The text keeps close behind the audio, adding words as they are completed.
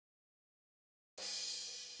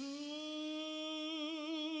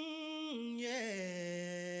yeah.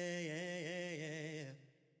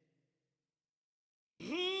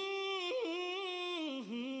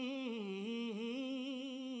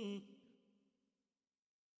 Mm-hmm.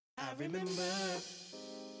 I remember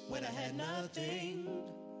when I had nothing,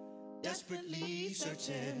 desperately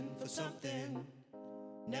searching for something,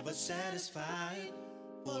 never satisfied,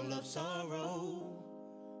 full of sorrow,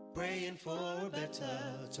 praying for a better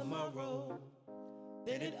tomorrow.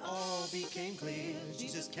 Then it all became clear.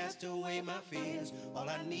 Jesus cast away my fears. All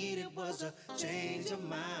I needed was a change of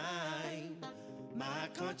mind. My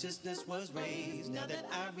consciousness was raised now that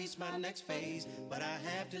I reached my next phase. But I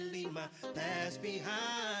have to leave my past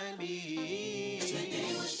behind me.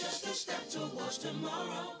 Today was just a step towards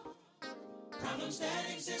tomorrow. Problems that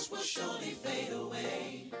exist will surely fade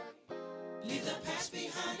away. Leave the past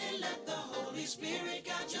behind and let the Holy Spirit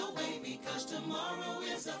guide your way, because tomorrow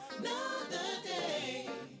is another day.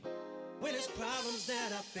 When it's problems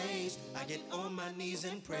that I face, I get on my knees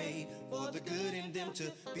and pray for the good in them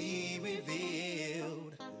to be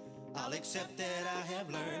revealed. I'll accept that I have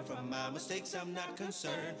learned from my mistakes. I'm not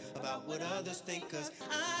concerned about what others think, 'cause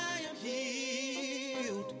I am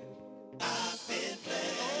healed. I've been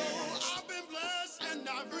blessed. I've been blessed and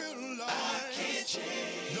I realized I can't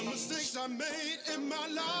change the mistakes I made in my I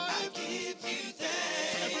life. give you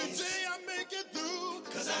Every thanks, day I make it through.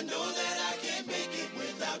 'cause I know that I can't make it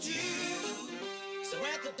without you. So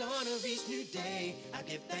at the dawn of each new day, I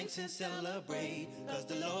give thanks and celebrate, 'cause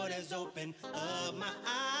the Lord has opened up my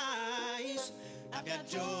eyes. I've got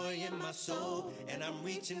joy in my soul, and I'm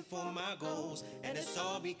reaching for my goals, and it's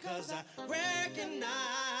all because I recognize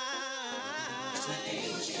Today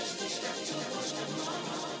was just a step towards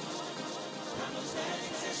tomorrow. Problems that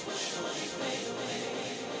exist will surely fade away.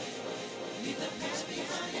 Leave the past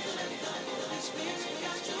behind and let the Holy Spirit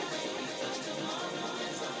guide your way, because tomorrow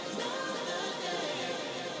is another day.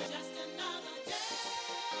 Just another day.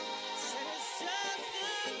 it's just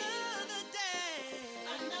another day.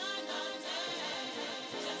 Another day.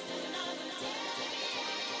 Just another day.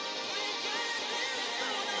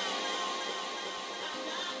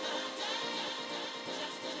 Another day.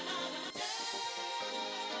 Just another day.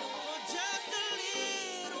 For just a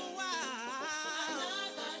little while,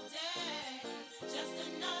 Another day. Just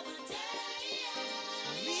another day.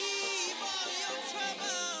 we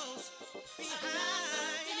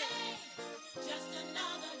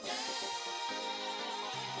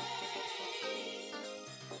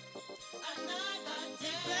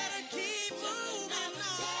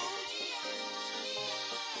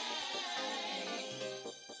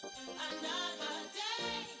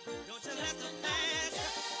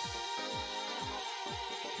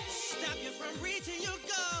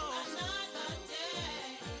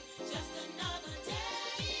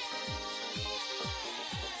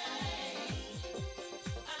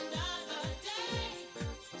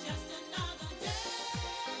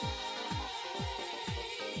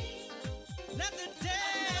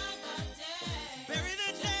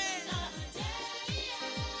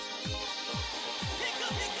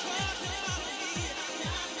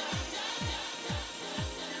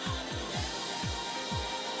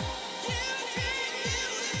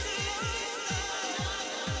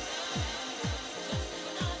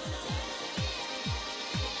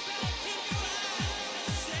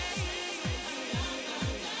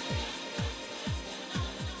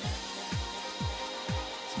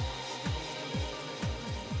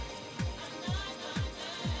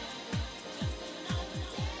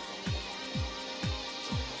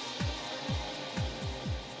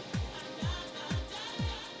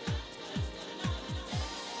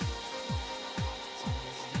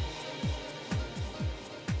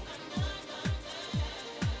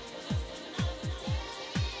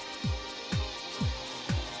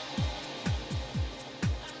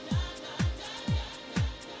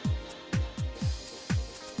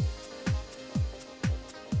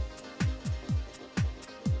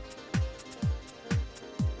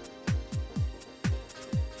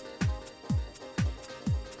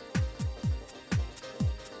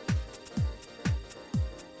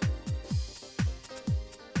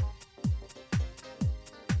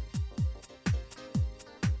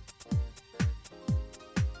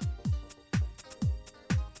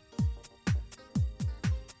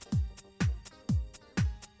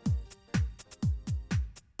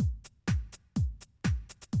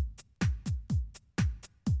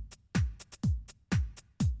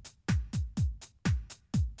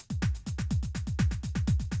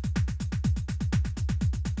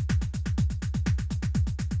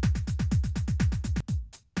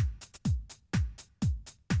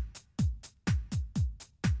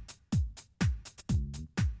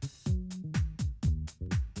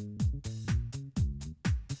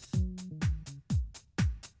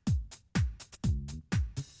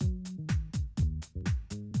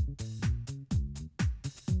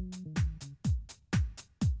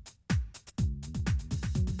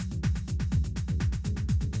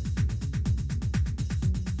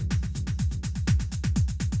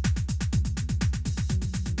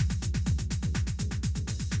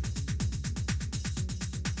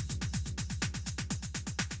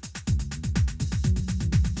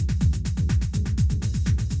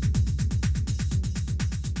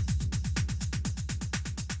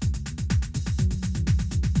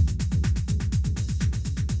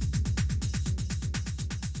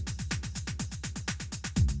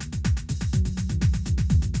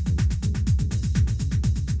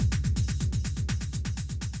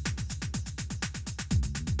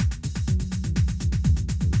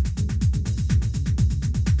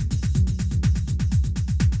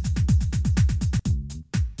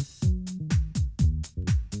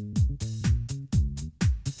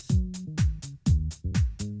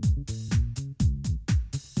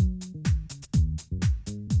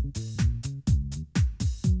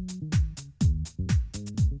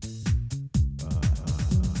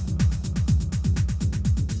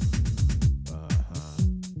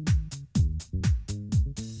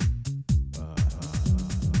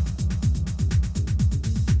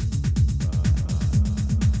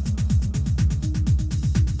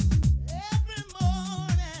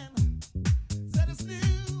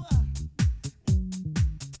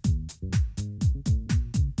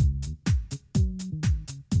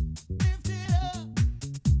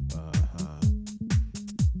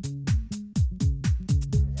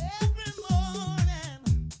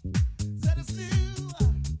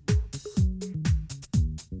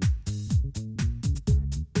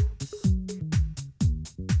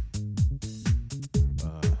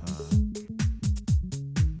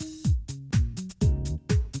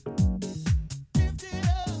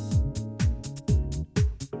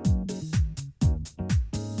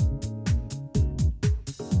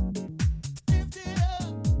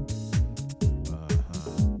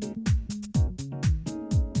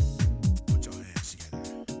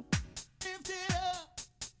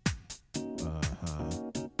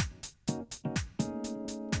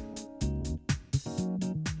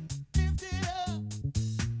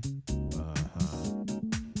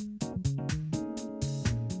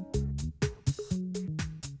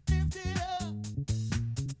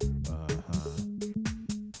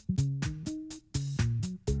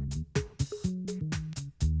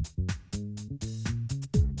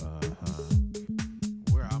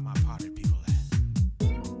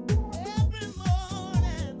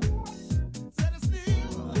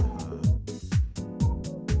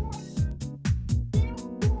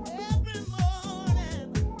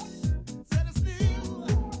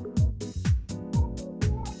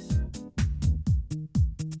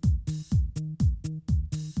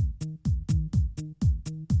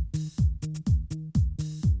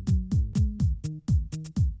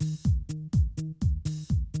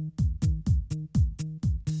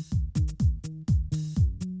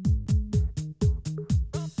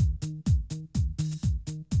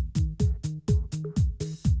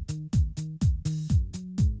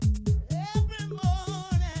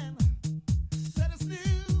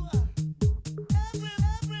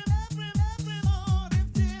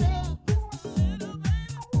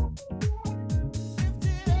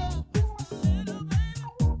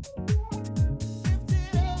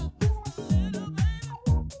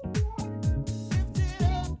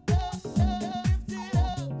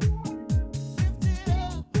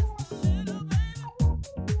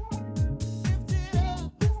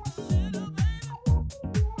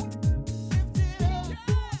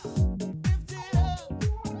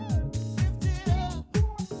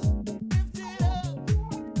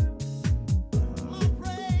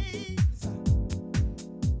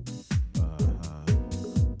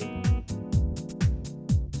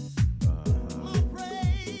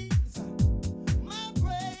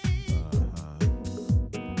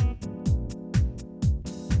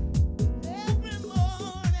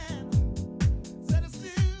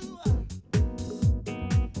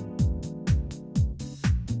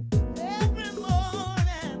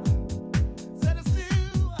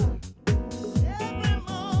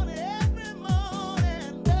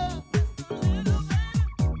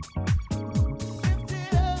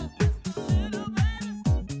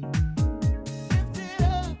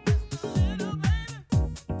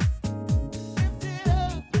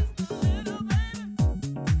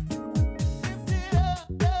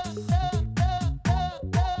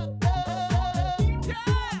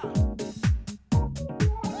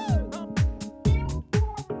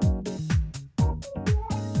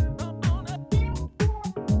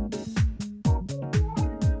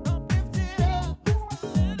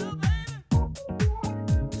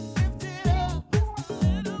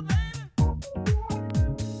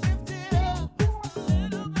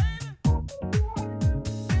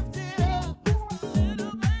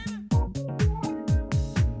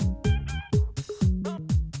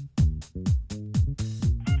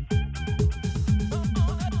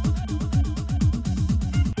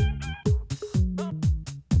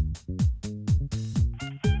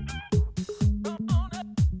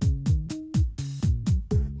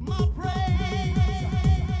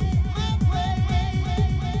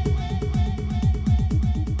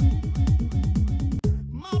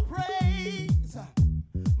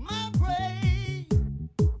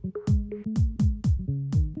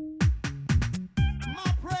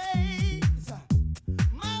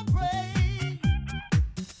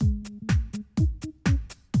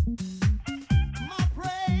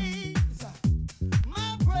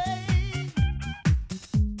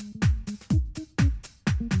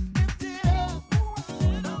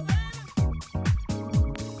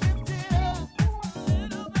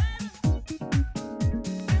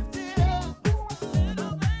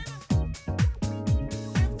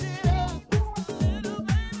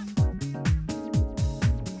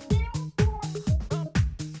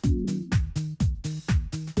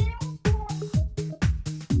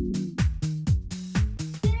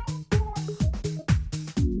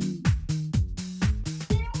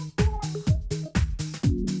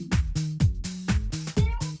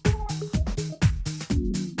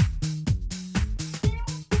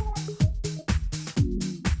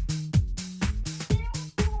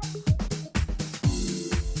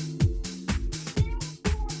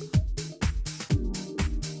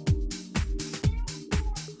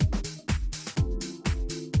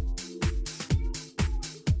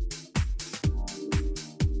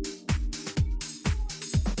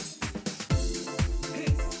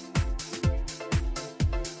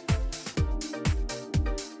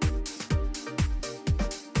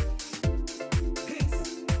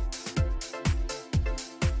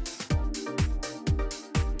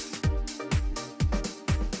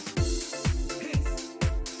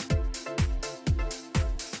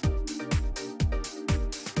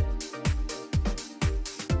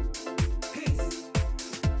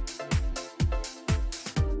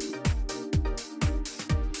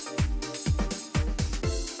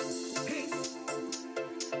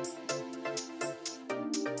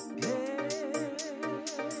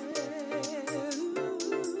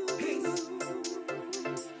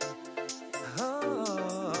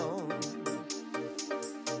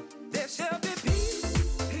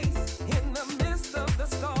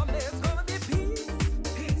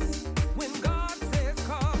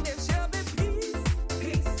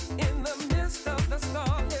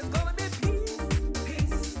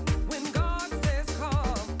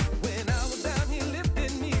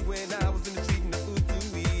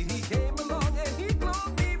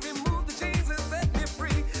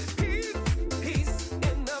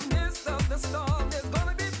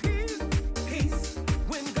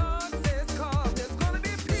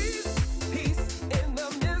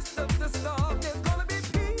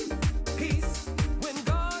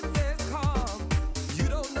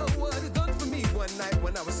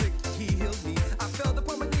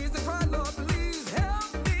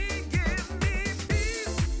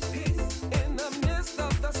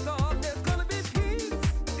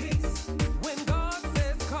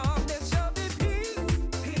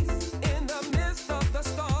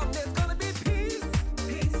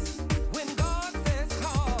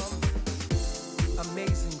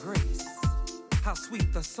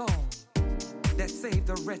sweet the song that saved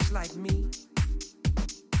a wretch like me.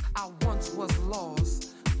 I once was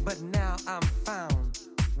lost, but now I'm found.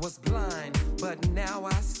 Was blind, but now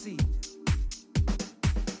I see.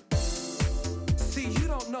 See, you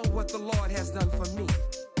don't know what the Lord has done for me.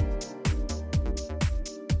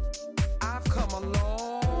 I've come a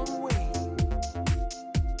long way.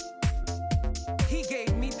 He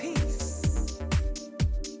gave me peace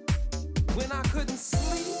when I couldn't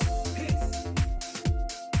sleep. Peace.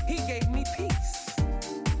 He gave me peace.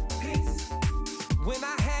 Peace. When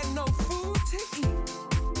I had no food to eat.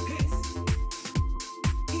 Peace.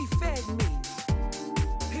 He fed me.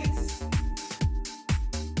 Peace.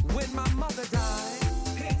 When my mother died.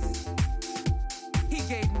 Peace. He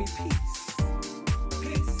gave me peace.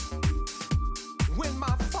 Peace. When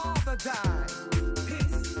my father died.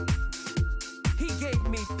 Peace. He gave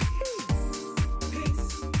me peace.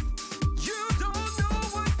 Peace. You don't know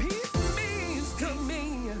what peace means to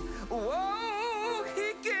me. Whoa, he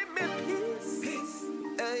gave me peace. Peace.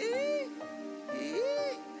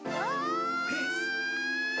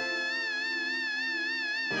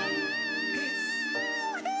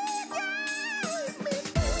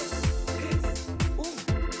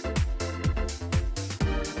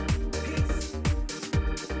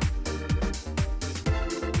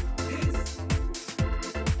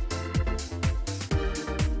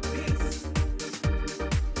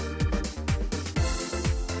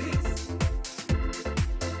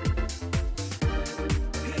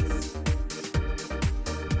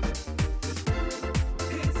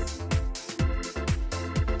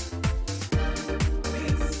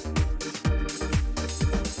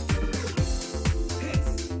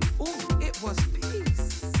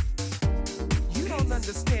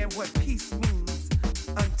 Understand what peace means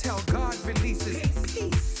until God releases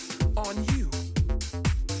peace on you.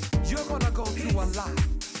 You're gonna go through a lot,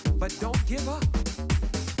 but don't give up.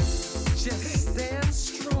 Just stand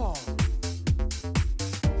strong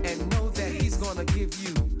and know that He's gonna give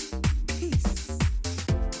you peace.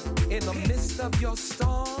 In the midst of your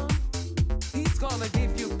storm, He's gonna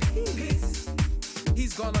give you peace.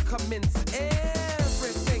 He's gonna commence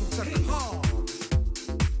everything to calm.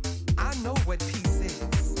 I know what peace is.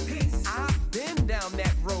 I've been down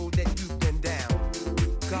that road that you've been down.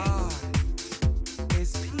 God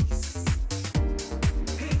is peace.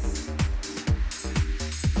 Peace.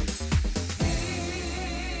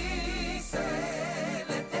 He said,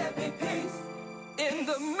 let there be peace. In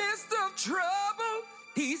the midst of trouble,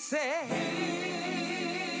 He said,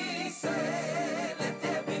 let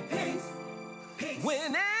there be peace. Peace.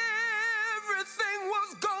 When everything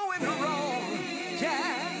was going wrong,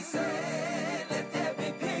 yeah.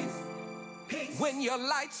 When your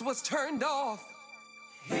lights was turned off,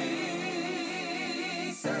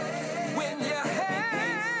 He said, when you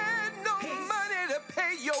had no money to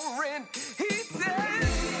pay your rent, He said,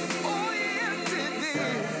 oh yes He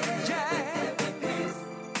did, yeah.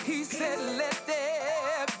 He said, let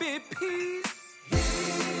there be peace.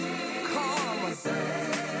 Calm,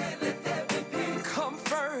 let there be peace.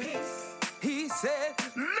 Comfort, He said,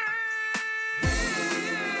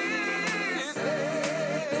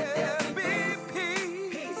 there be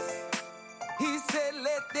peace. Peace.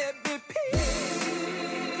 Let there be peace.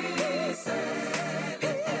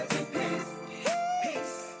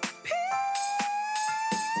 Peace.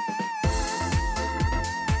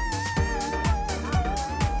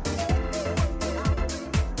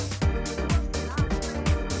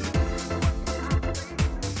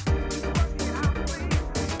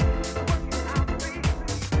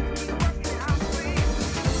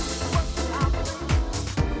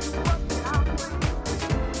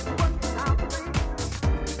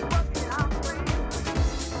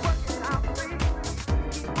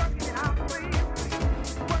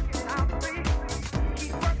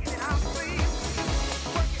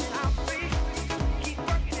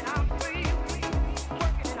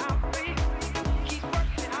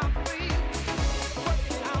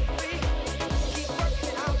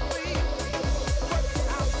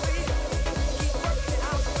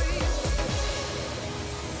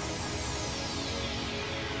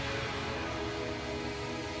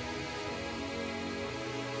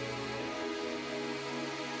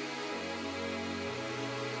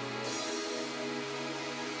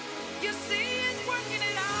 You see, it's working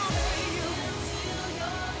it out for you.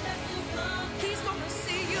 He's gonna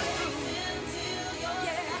see you through.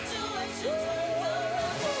 Yeah.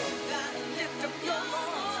 Lift up your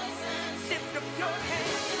voice, lift up your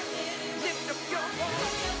hands, lift up your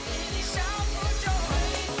voice, shout for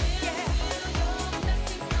joy. Yeah.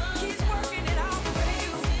 He's working it out for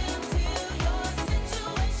you.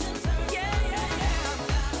 Yeah, yeah, yeah.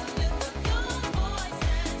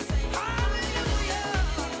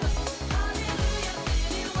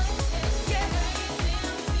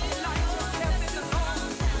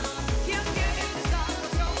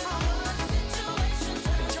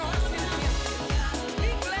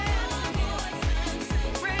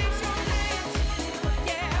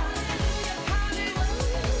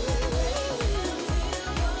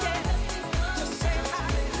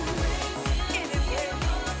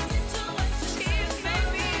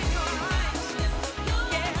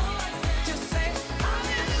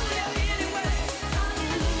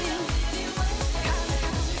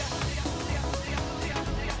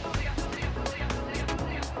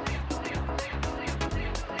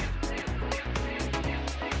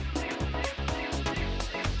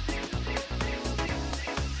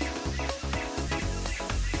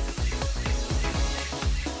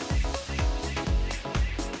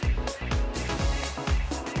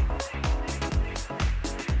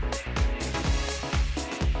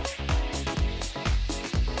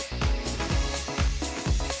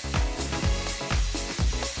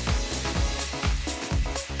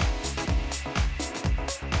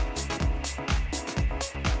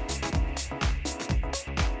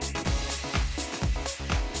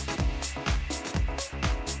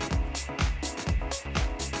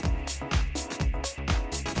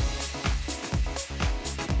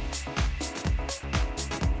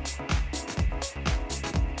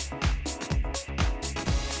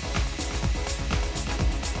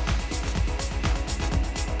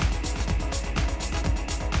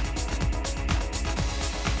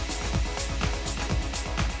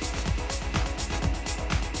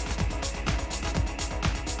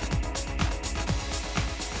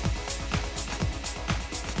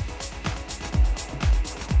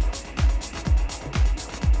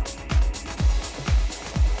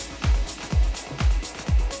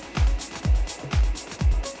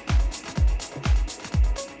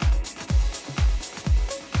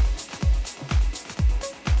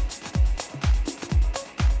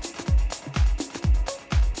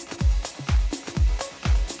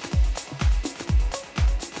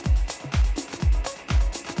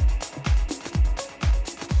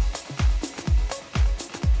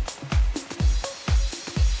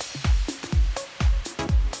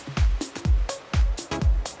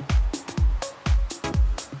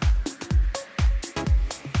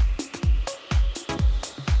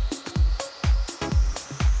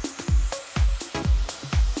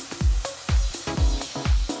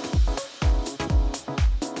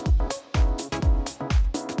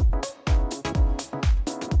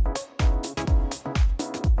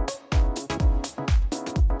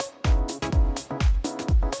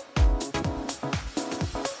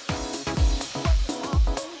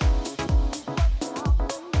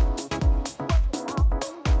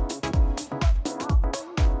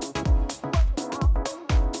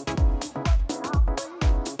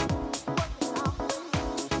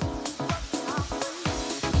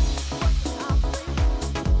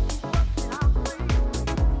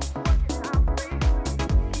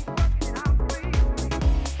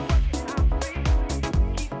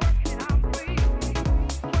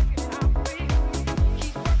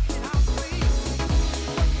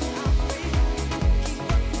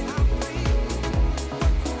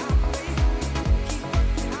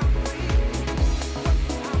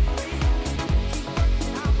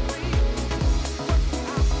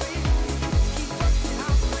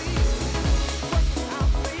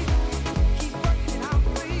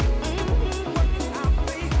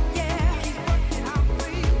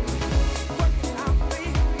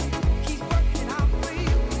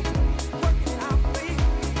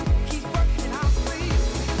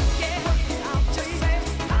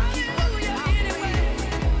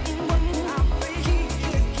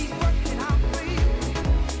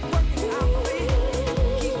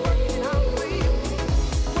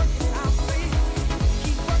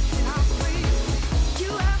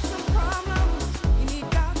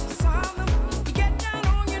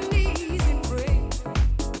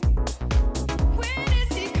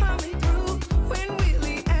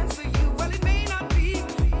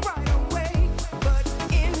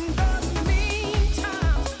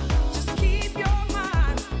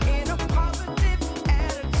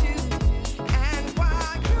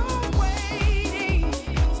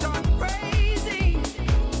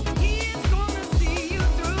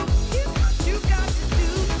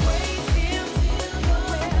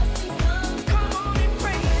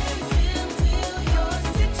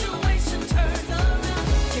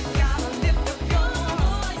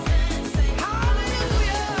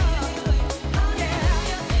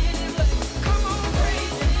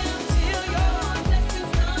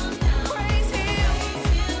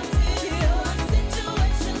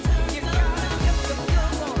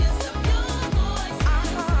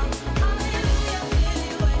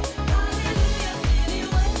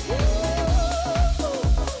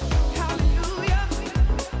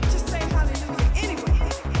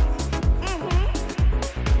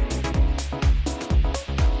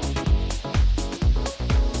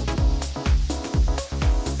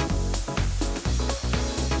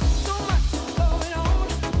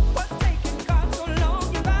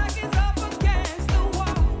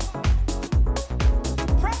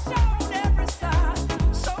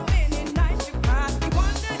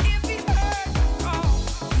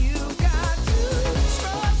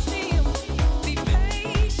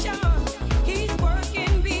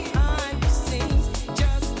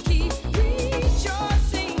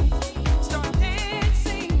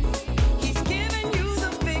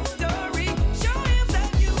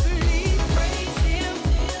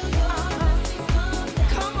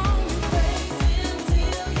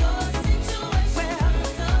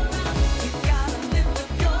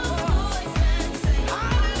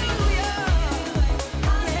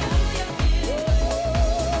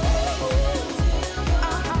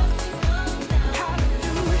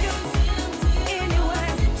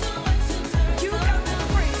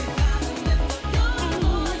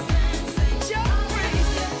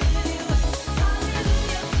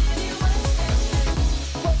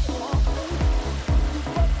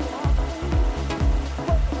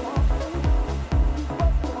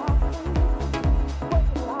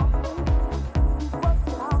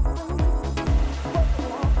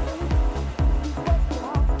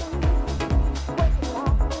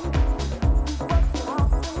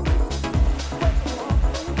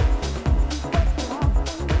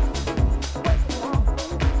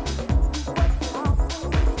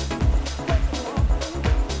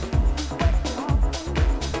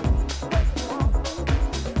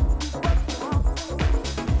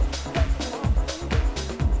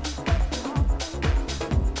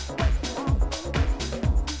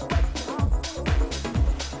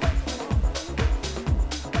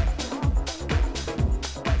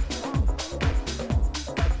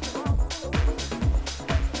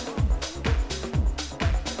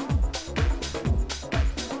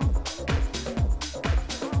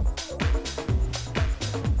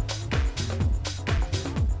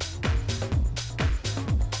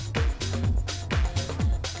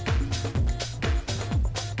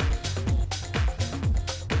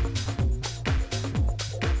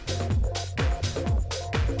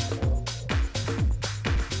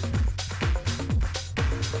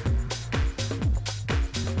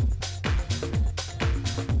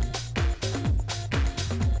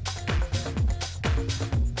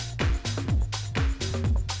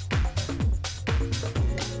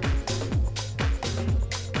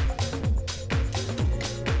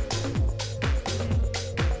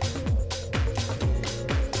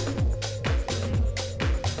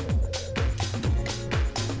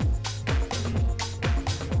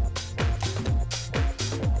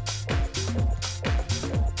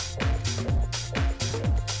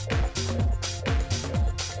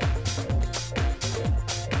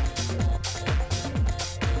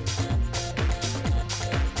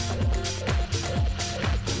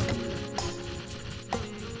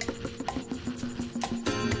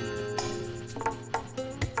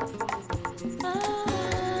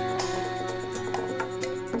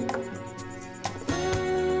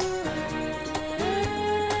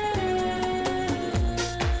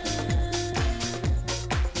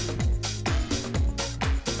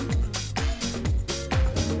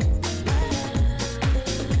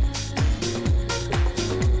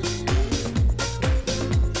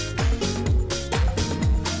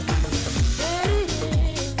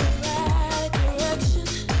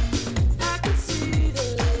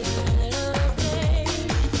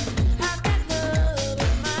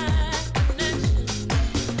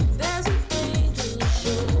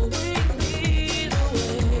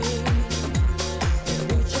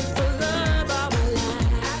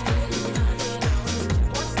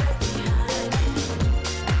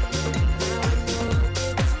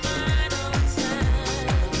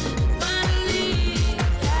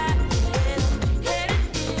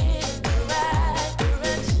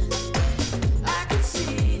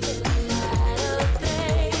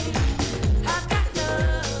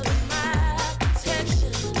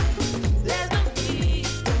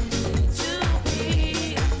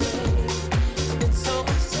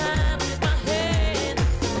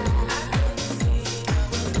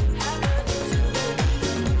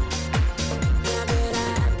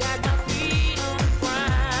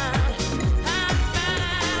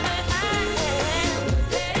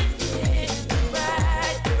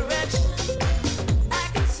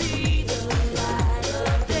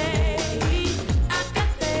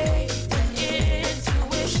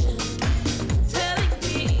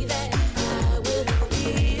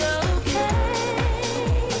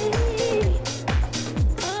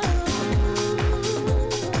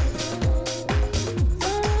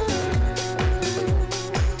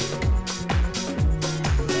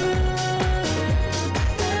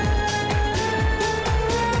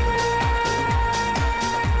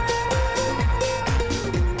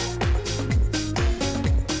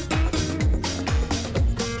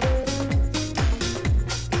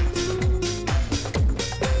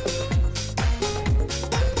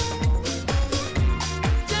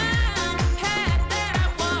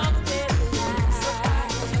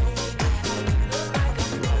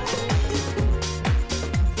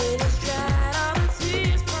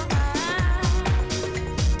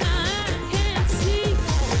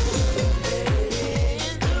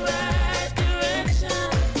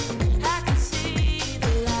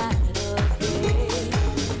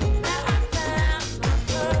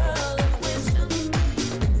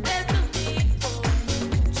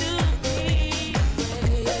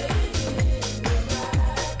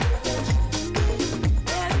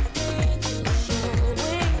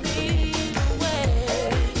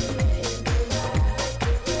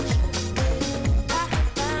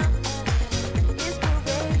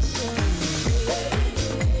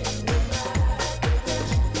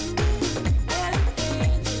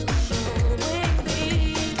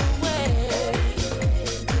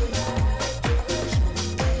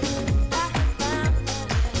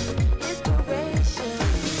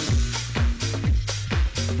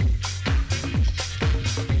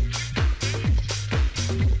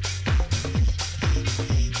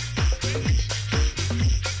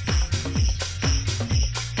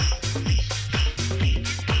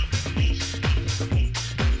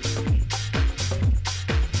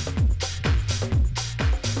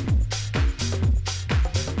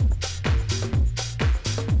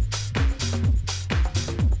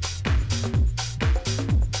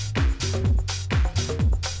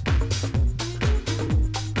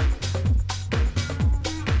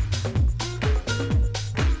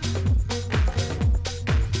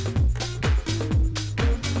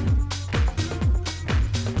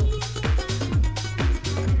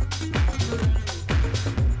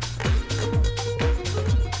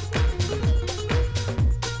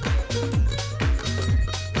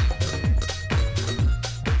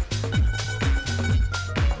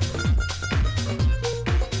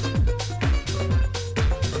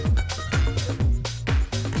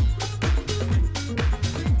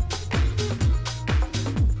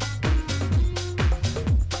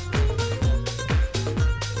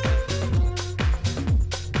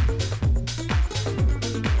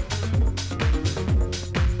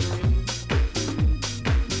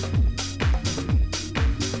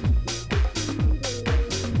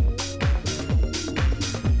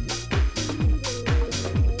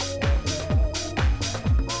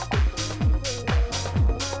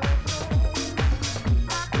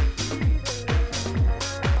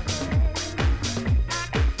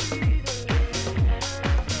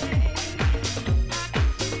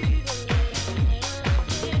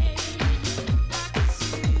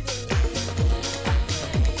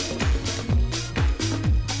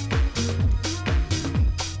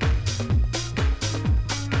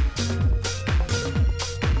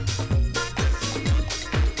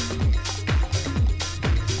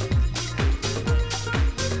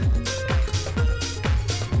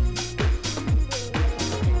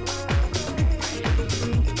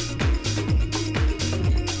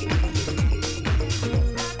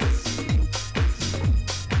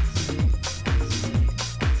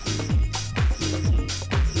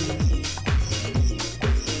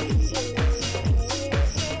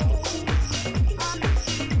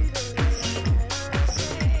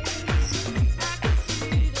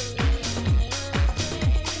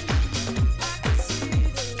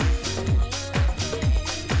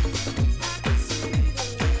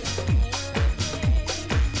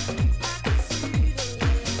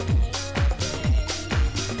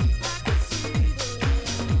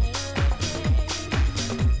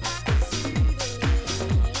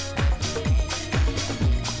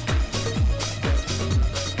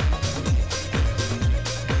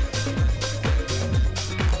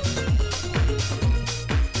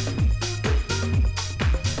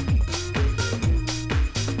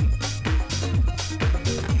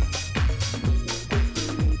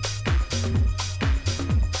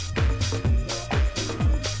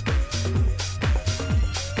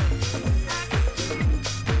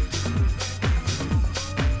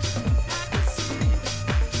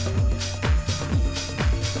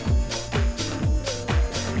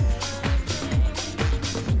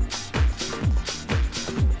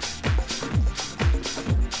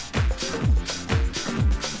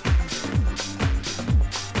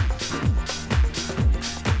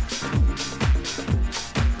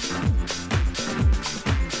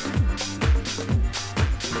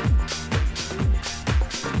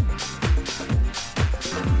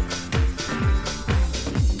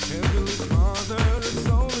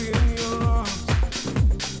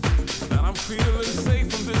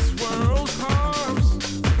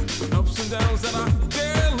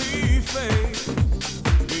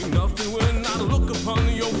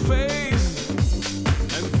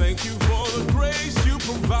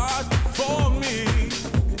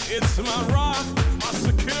 my rock, my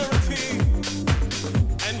security,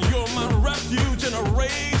 and you're my refuge in a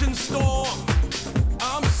raging storm.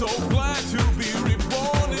 I'm so glad to be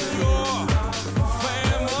reborn in your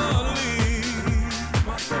family.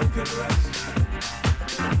 My soul can rest.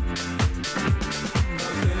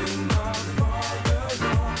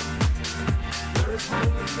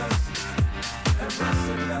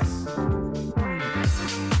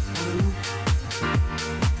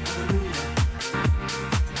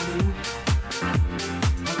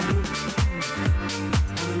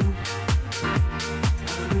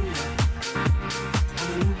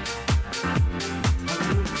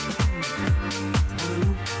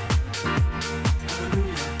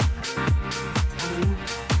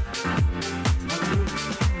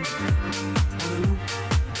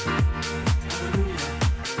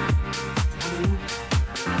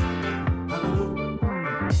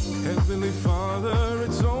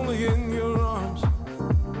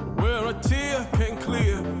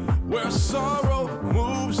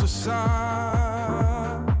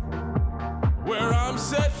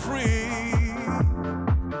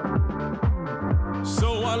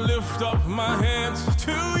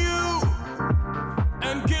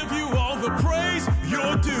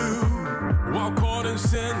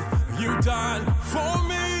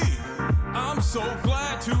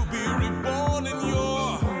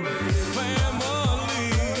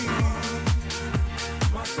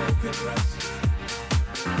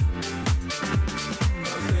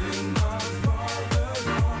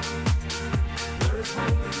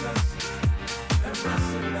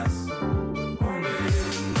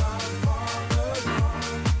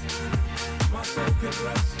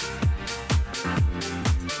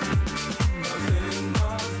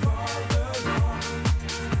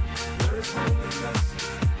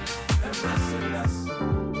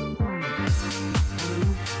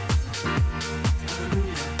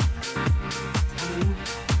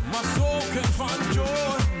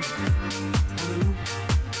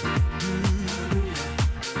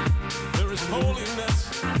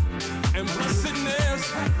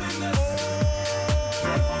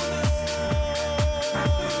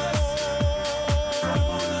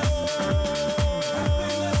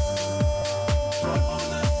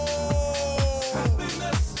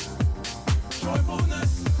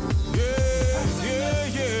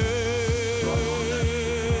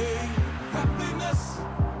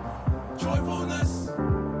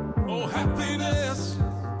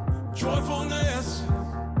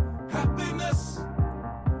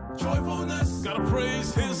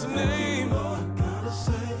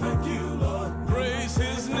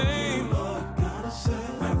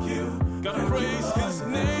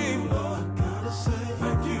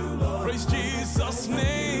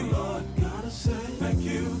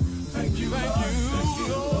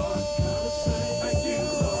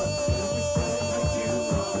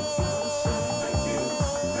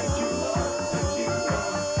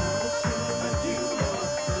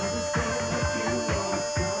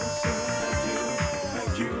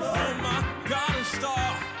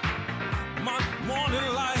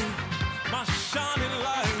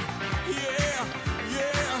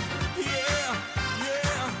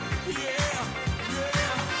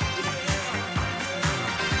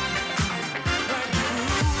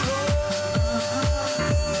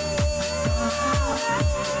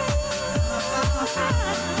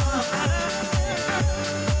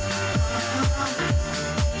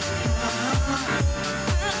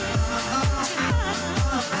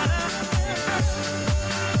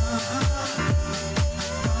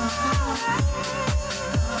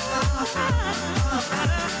 Ah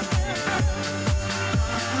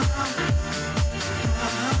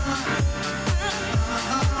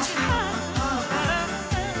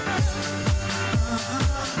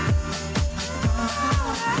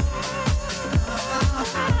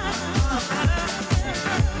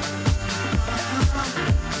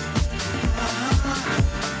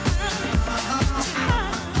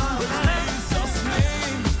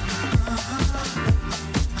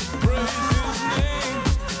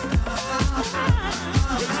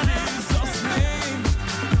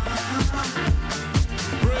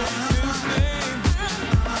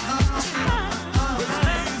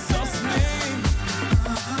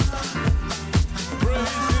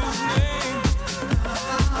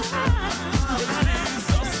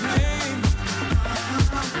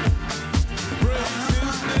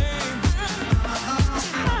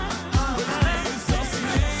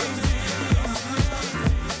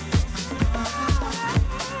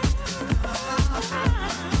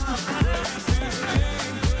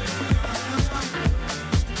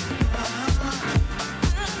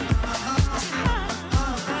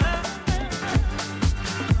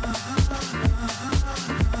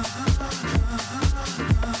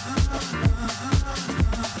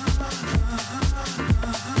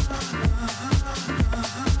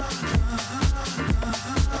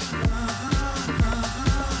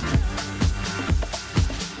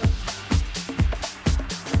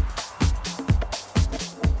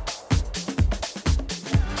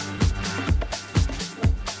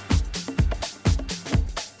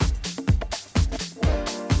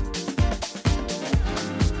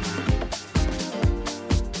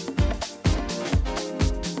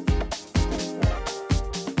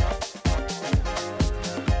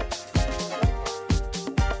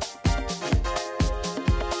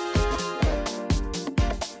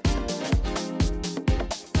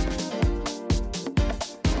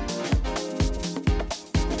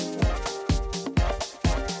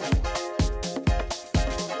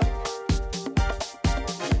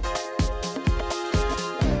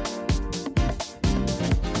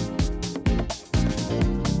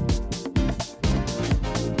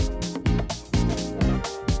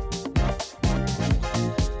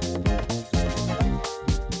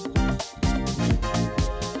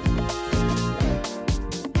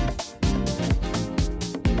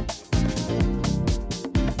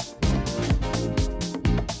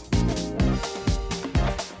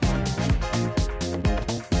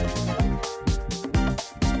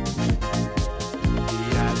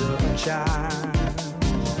shine,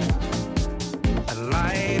 a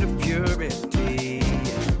light of purity,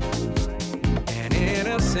 an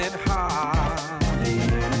innocent heart, the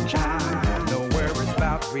inner child, no worries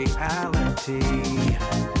about reality.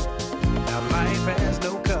 Now life has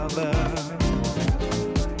no color,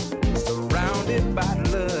 surrounded by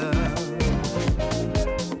love.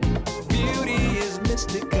 Beauty is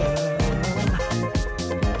mystical,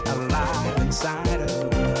 alive inside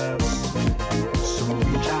of us. So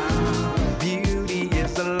reach out, beauty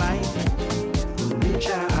is the light. Reach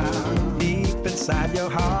out, deep inside your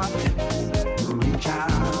heart. Reach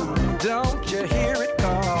out, don't you hear it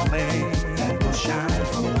calling? That will shine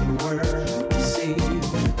for the world to see.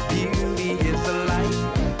 Beauty is the light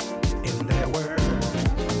in their world,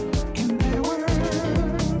 in their world,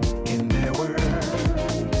 in their world,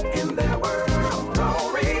 in their world. Don't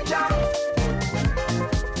reach out,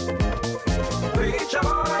 reach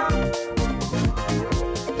on out.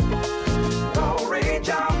 Don't reach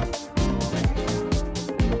out,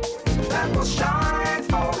 that will shine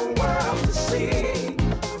for the world to see.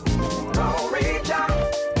 Don't reach out,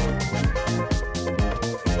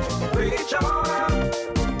 reach on out.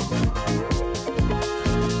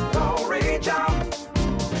 Don't reach out,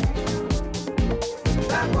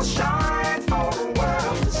 that will shine for the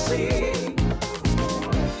world to see.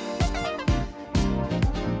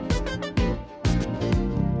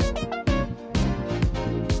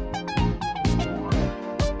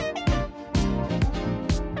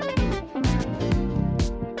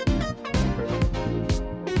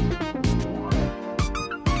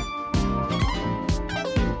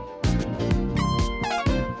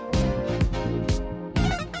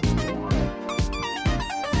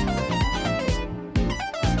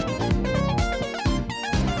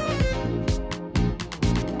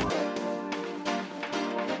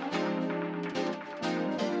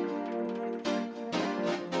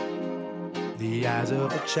 The eyes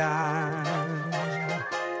of a child,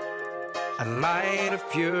 a light of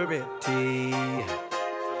purity,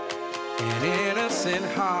 an innocent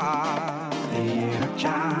heart, the inner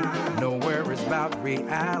child, no worries about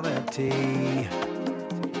reality.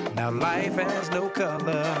 Now life has no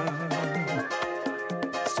color,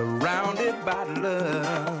 surrounded by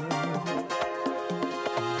love.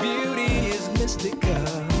 Beauty is mystical,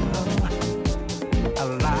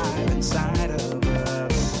 alive inside of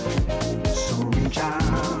us. So reach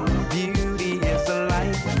out, beauty is the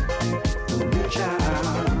light. Reach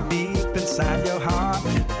out, deep inside your heart.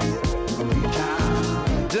 Reach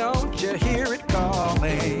out, don't you hear it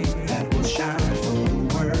calling? That will shine for the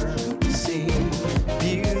world to see.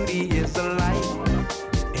 Beauty is the light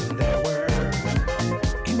in their world,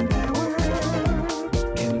 in their world,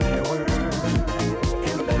 in their world,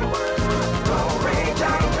 in their world. Don't reach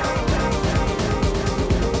out,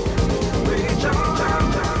 reach out.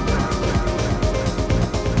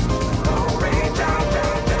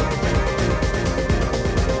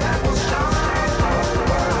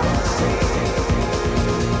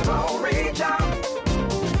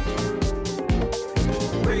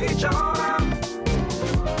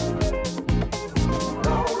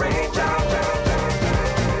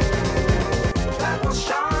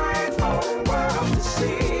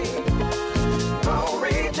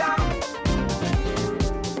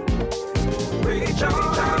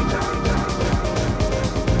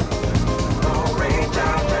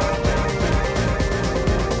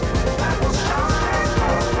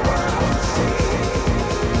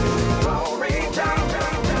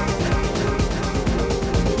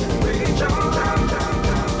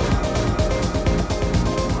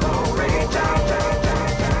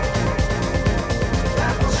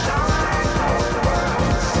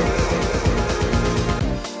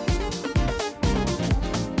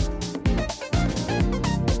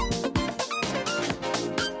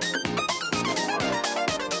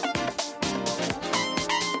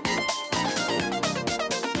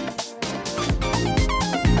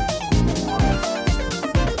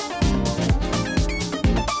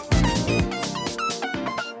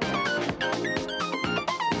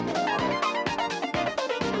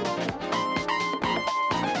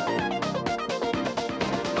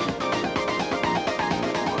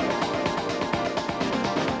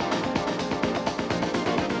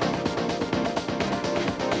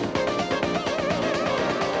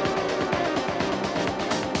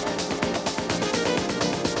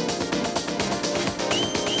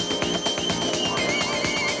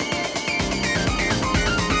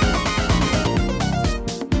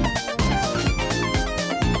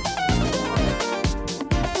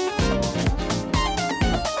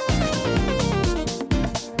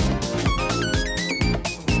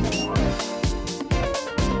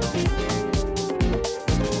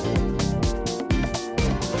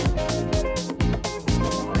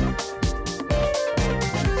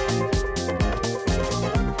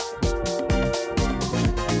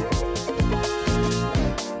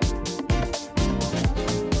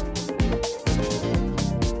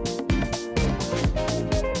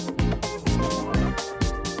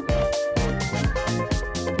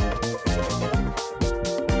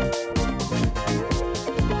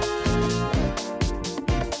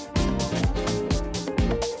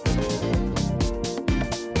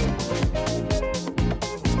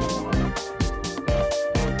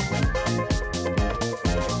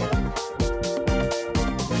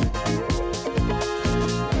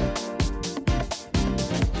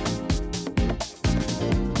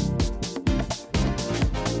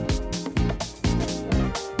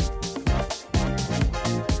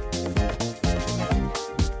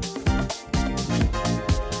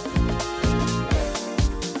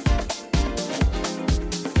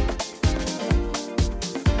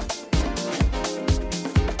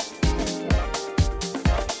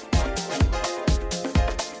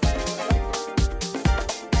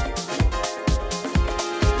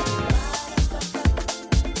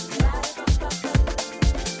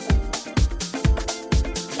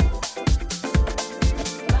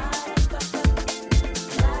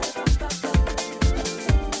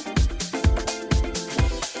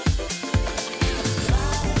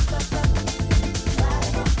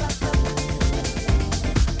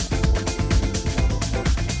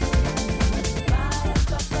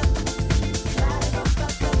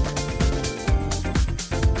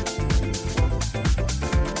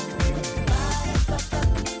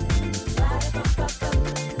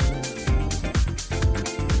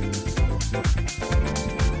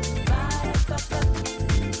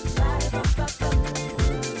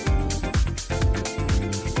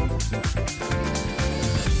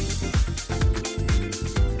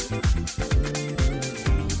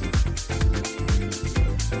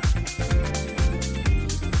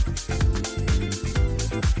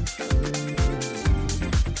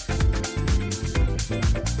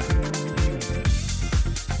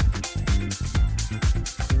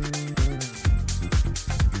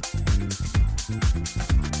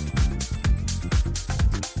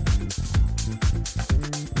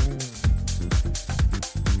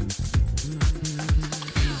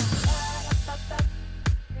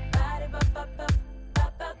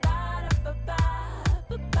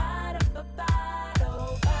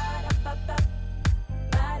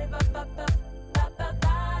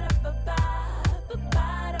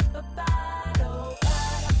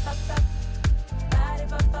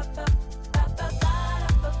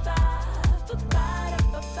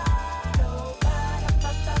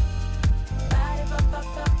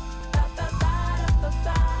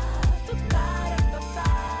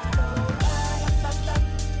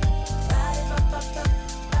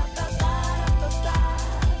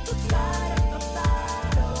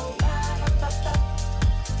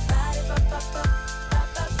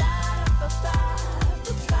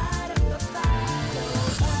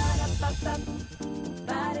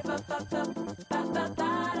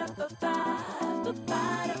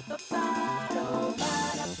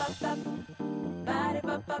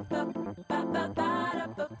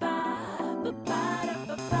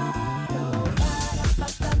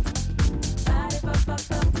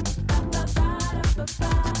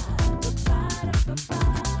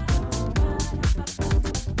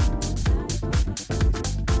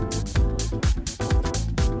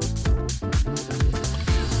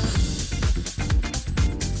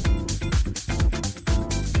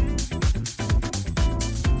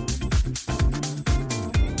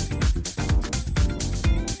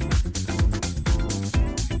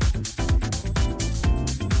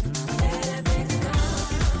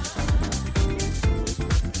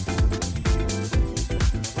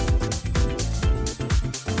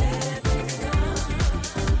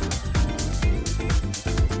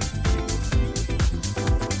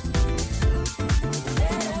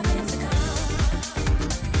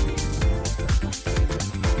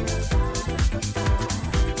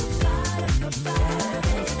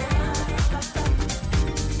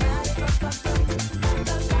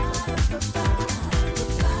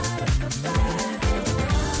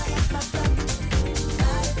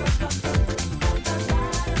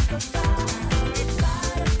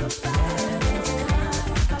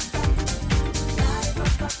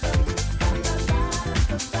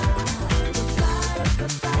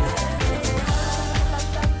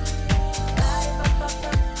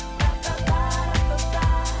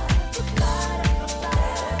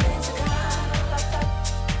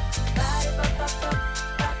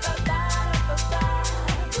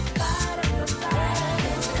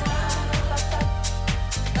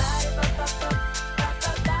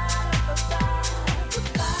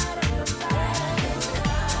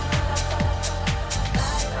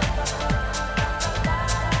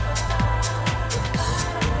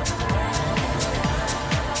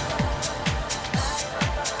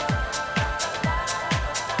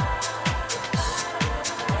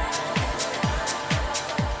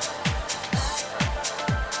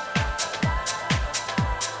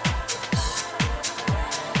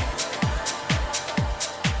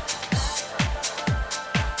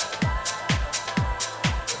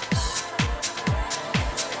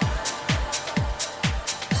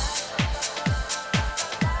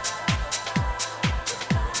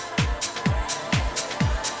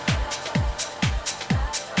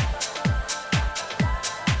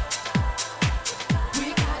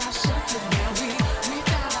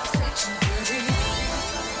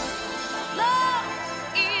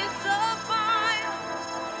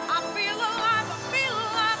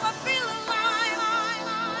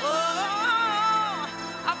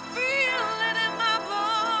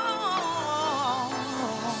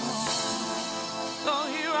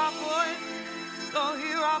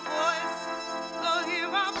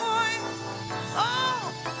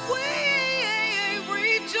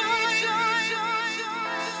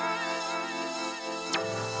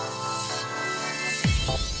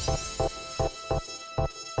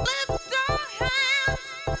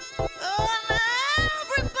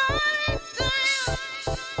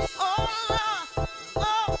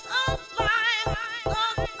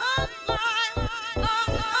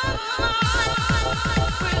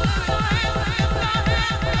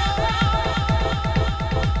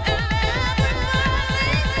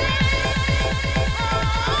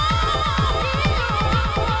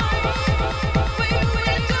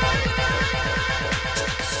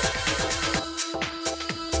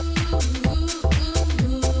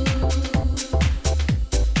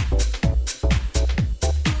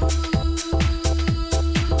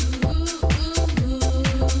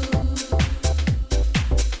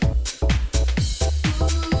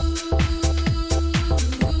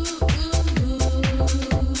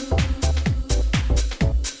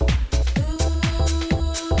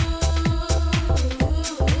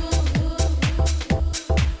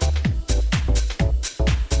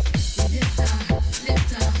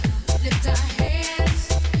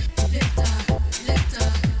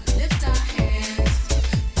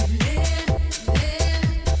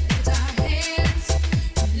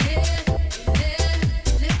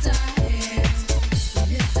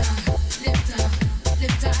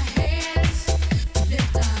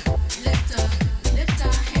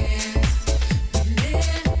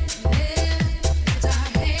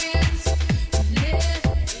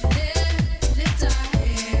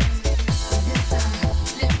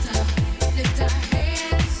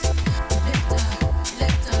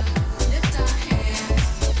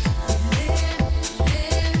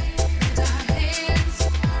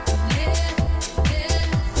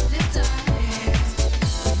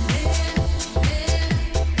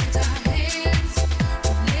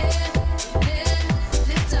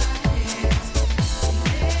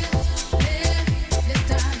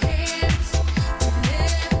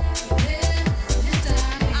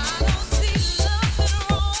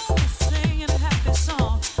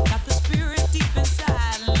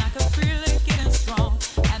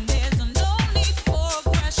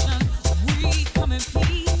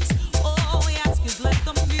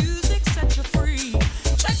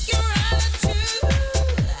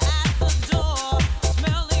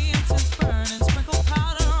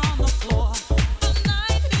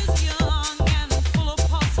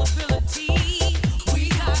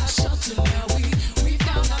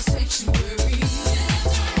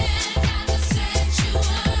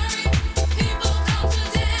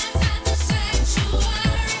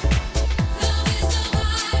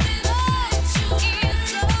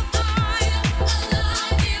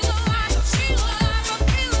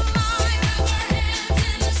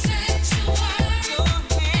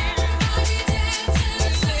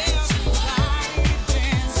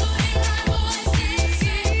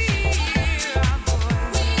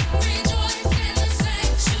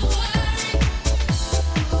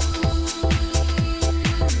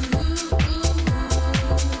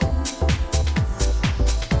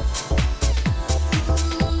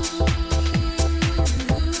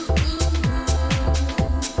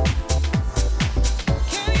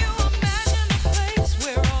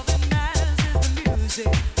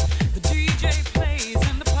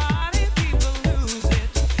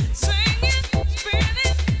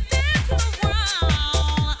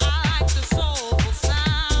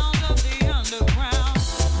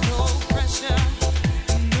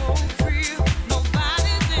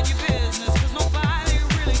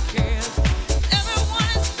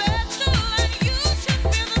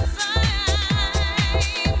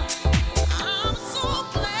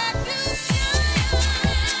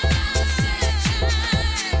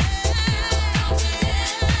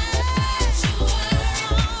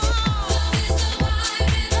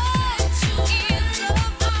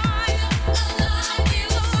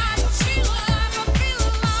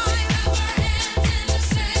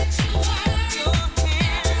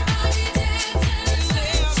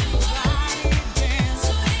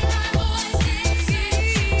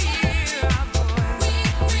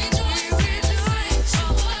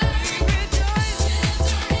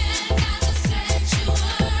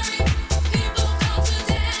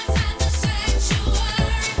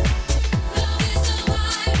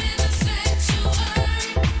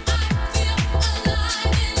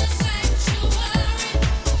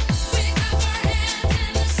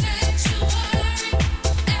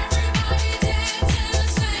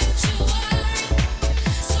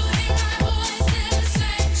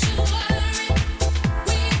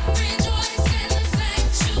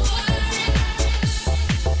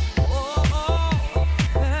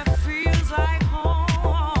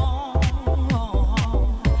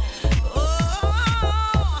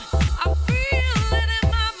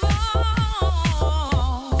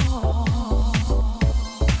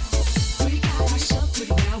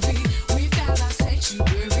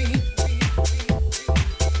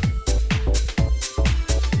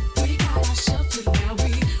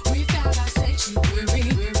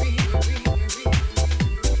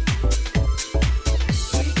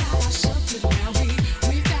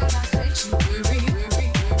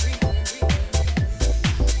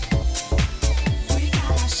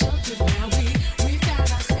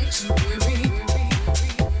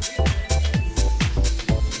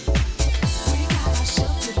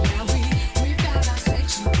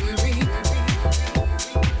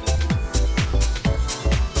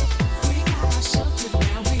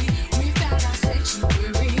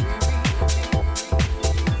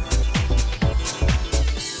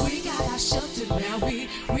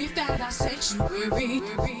 we found our sanctuary.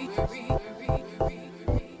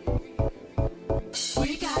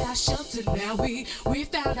 We got our shelter now, we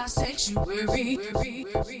found our sanctuary.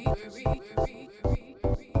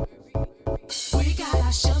 We got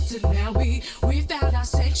our shelter now, we found our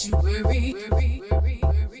sanctuary.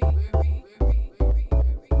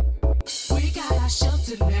 We got our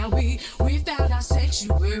shelter now, we found our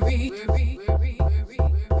sanctuary. We got our shelter now,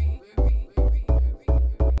 we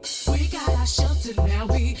found our sanctuary. We got our shelter now,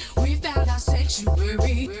 we found our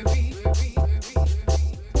sanctuary.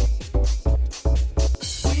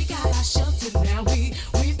 We got our shelter now, we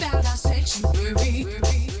found our sanctuary.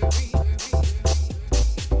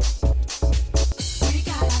 We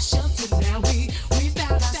got our shelter now, we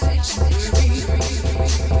found our sanctuary.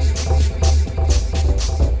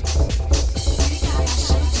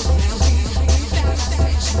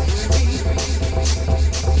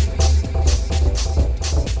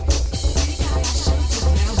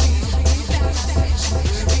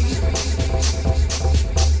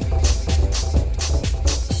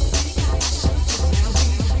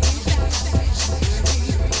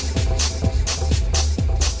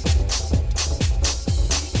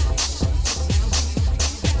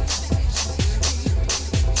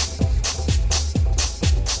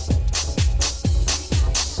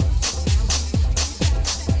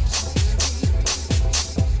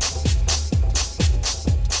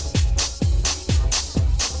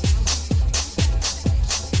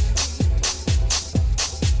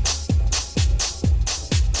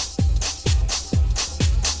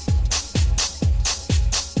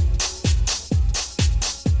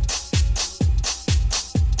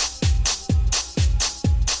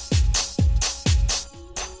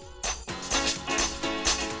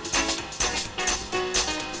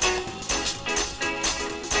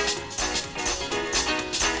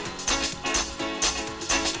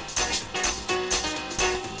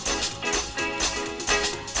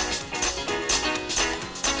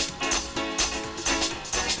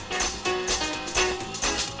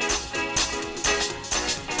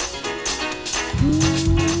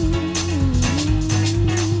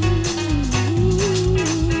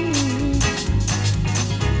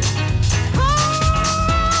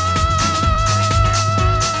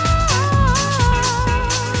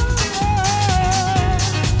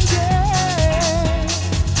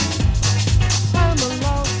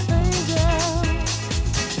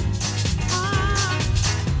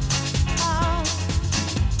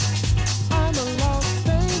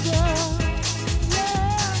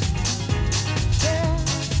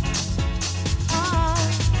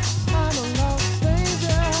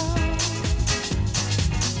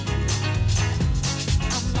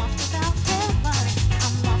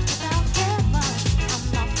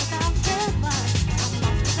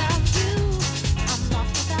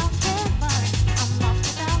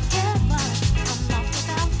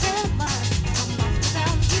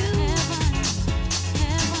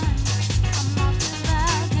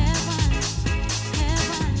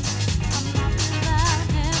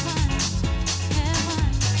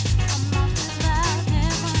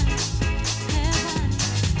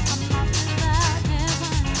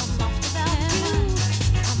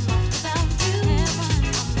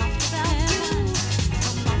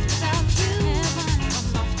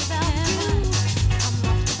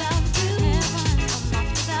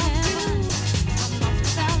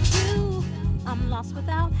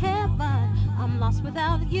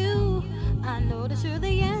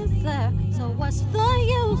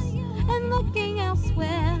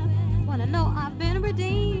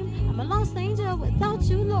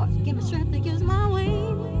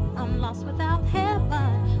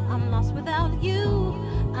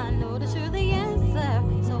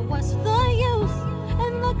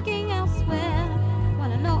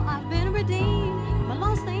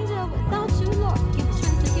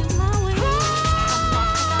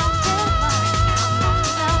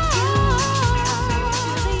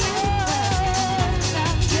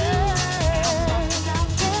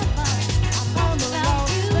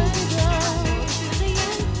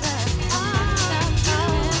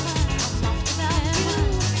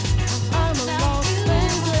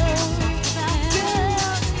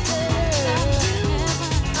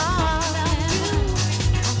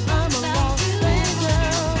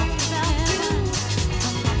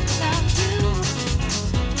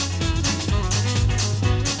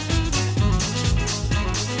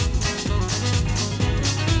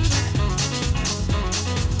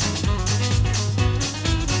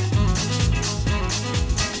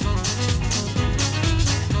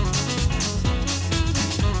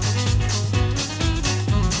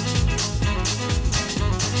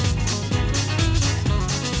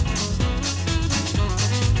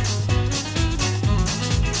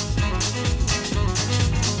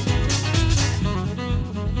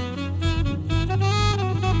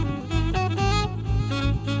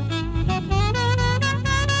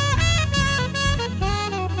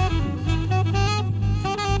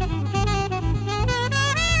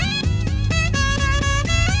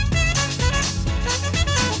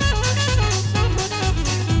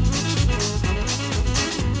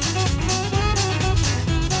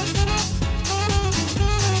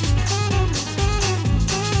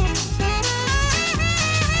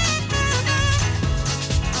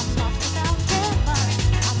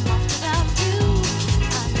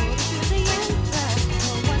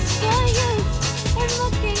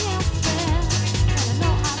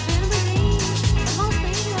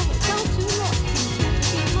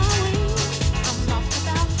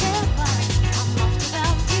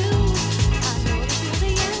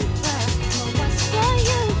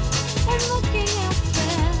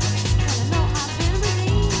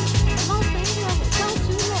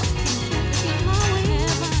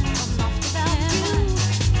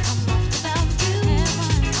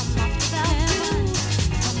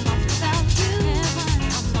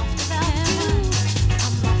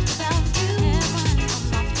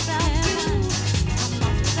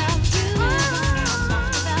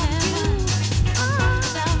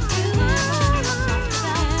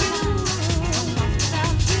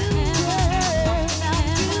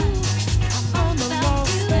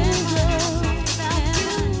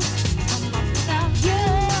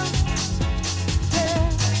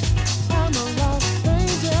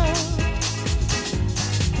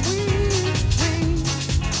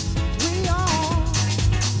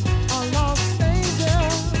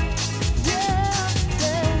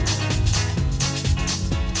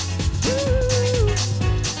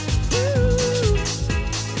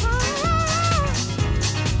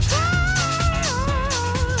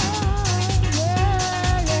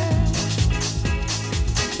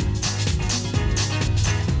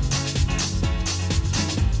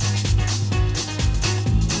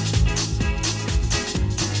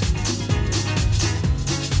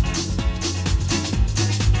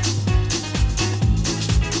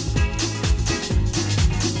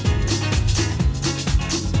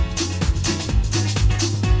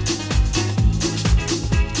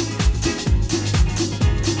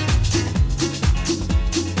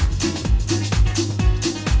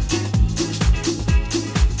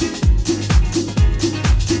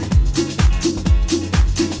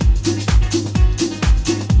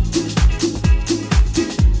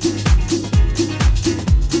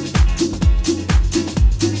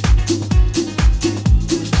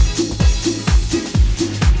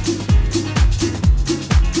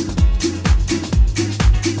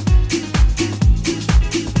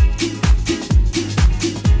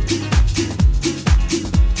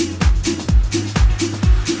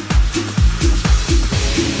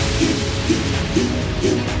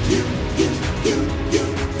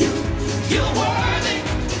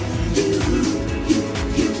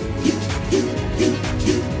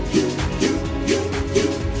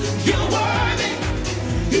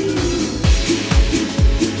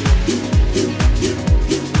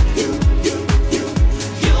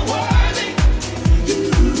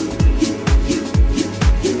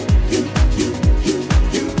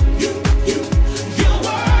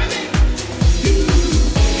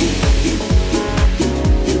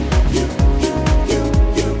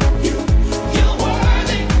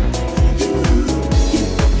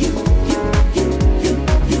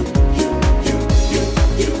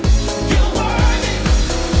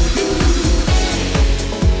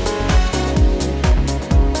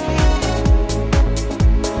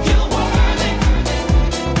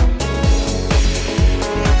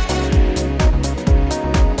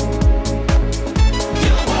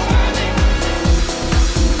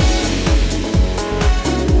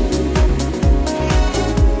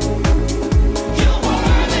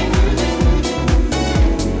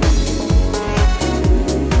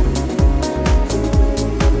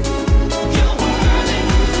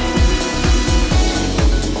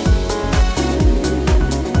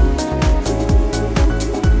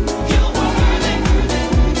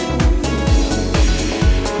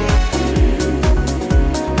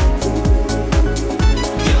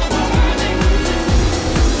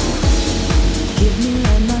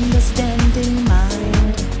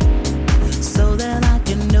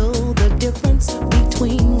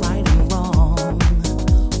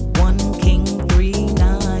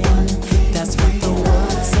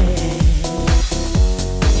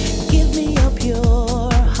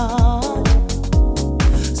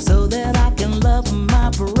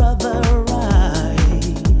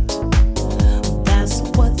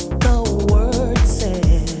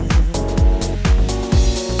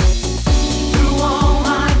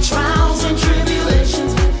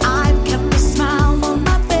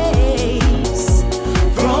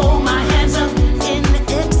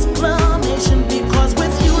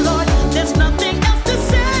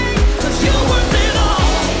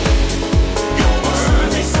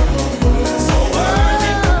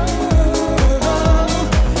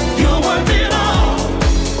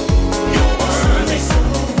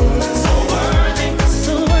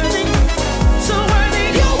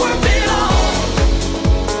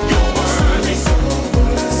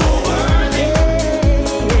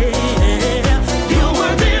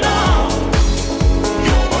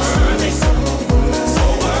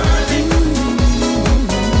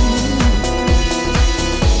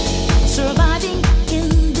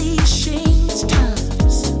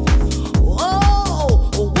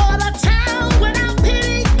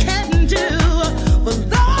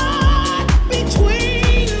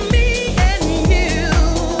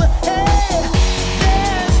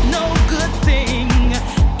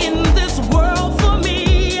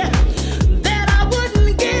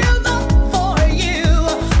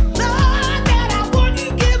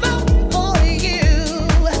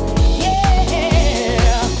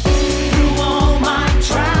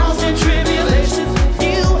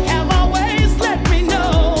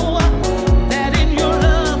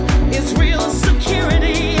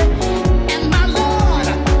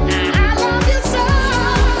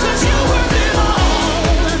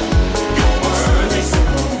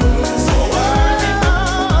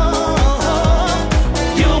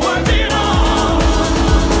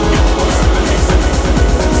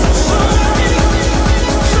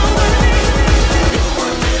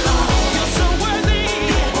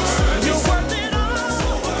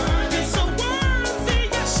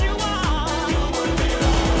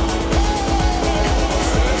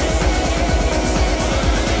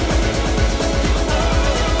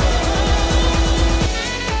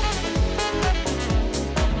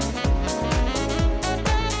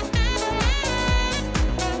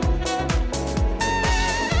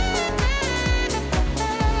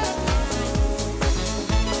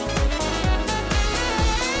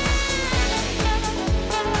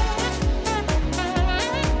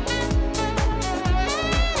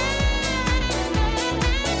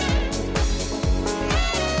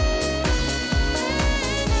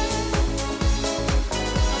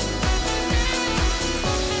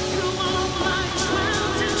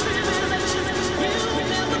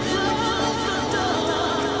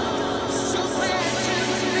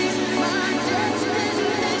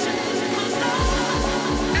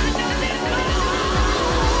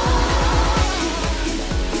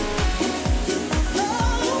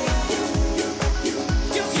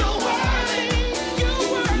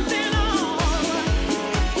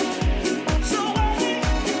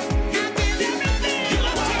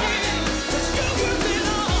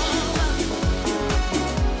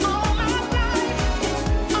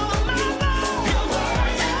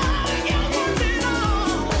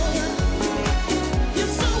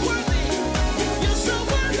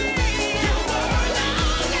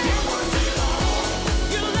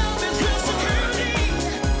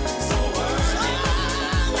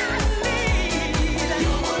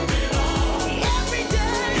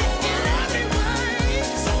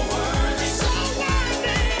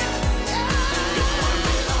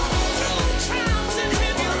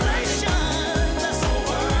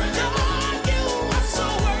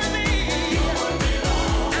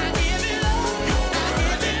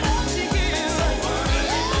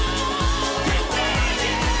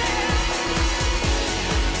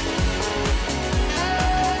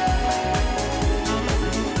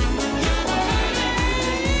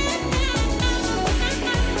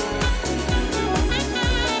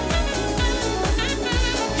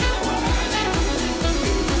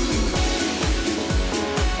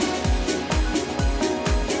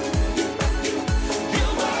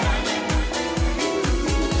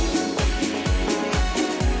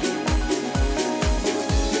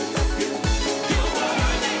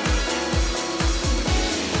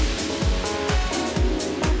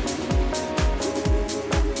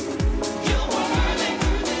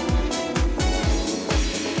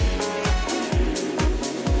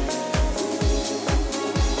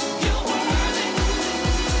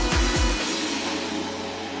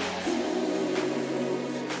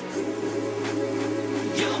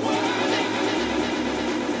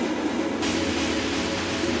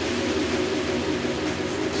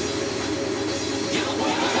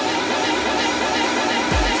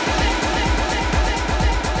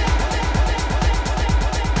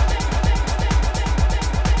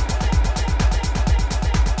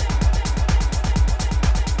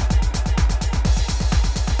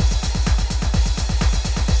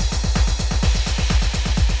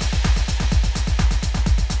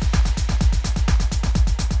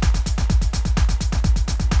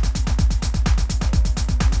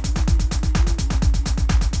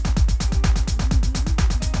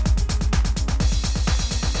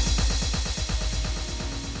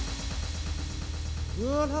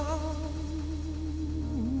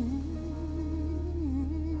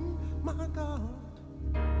 my God.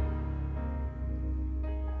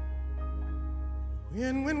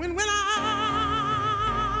 When I,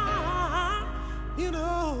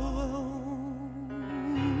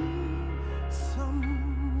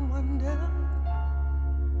 someone else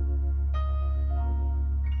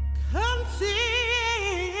consider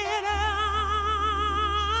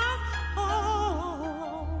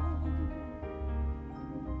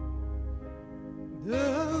the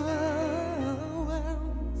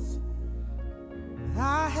wells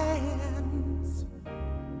thy hands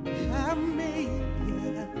have made.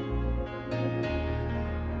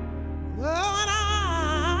 When I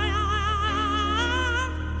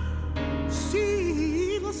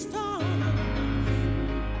see the stars,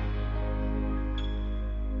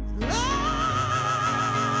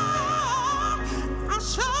 I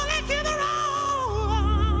surely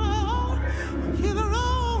hear the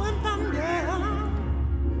rolling thunder,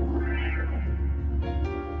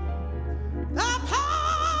 the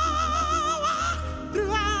power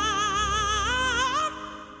throughout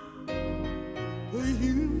the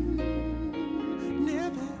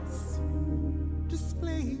universe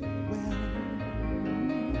display well.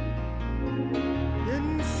 Then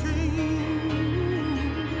seems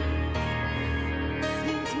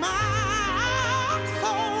my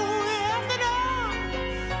soul is the dark.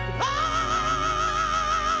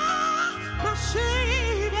 My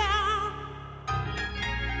Savior,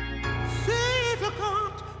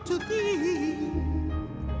 God to thee.